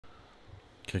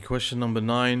Okay, question number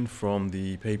 9 from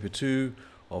the paper 2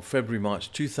 of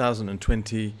February-March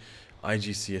 2020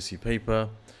 IGCSE paper.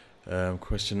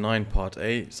 Question 9 part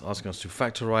A, it's asking us to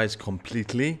factorize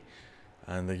completely,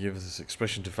 and they give us this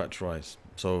expression to factorize.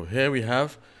 So here we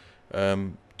have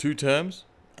two terms,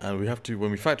 and we have to,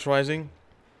 when we're factorizing,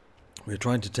 we're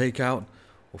trying to take out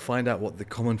or find out what the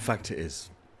common factor is.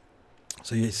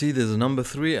 So you see there's a number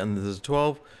 3 and there's a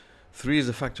 12. 3 is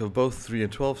a factor of both 3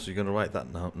 and 12, so you're going to write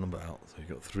that number out. So you've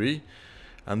got 3.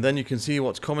 And then you can see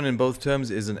what's common in both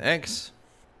terms is an x.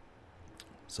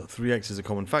 So 3x is a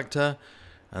common factor.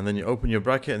 And then you open your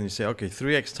bracket and you say, okay,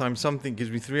 3x times something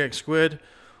gives me 3x squared.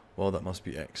 Well, that must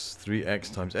be x.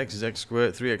 3x times x is x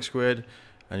squared, 3x squared.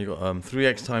 And you've got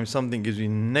 3x times something gives me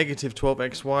negative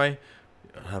 12xy.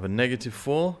 I have a negative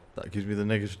 4. That gives me the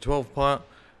negative 12 part.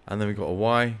 And then we've got a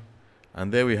y.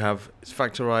 And there we have, it's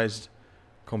factorized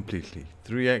completely.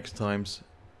 3x times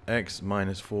x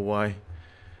minus 4y,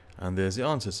 and there's the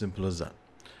answer, simple as that.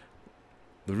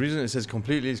 The reason it says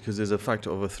completely is because there's a factor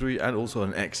of a 3 and also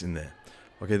an x in there.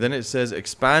 Okay, then it says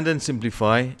expand and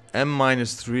simplify m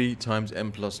minus 3 times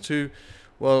m plus 2.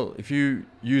 Well, if you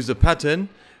use the pattern,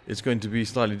 it's going to be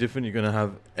slightly different. You're going to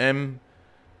have m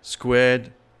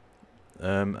squared,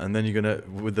 and then you're going to,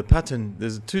 with the pattern,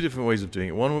 there's two different ways of doing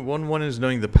it. One is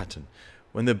knowing the pattern.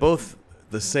 When they're both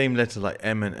the same letter, like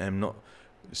m and m, not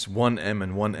it's 1m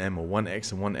and 1m or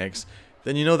 1x and 1x,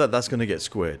 then you know that that's going to get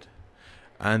squared.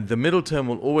 And the middle term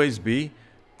will always be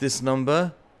this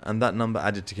number and that number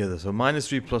added together. So minus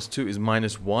 3 plus 2 is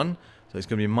minus 1, so it's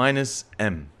going to be minus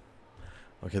m.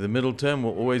 Okay, the middle term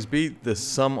will always be the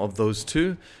sum of those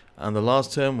two, and the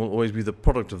last term will always be the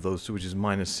product of those two, which is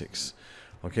minus 6.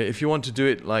 Okay, if you want to do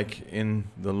it like in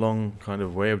the long kind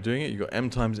of way of doing it, you've got m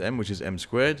times m, which is m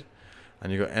squared.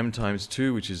 And you've got m times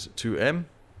 2, which is 2m.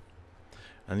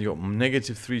 And you've got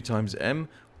negative 3 times m,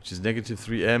 which is negative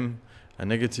 3m. And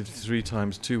negative 3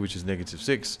 times 2, which is negative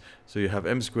 6. So you have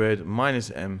m squared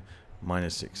minus m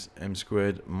minus 6. M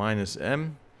squared minus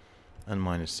m and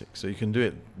minus 6. So you can do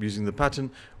it using the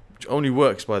pattern, which only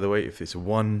works, by the way, if it's a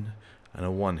 1 and a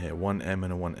 1 here. 1m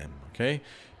and a 1m. Okay?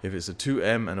 If it's a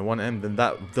 2m and a 1m, then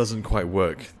that doesn't quite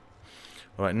work.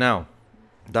 Alright, now,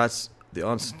 that's the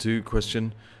answer to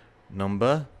question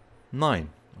number 9.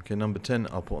 Okay, number 10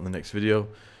 I'll put on the next video.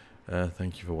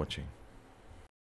 Thank you for watching.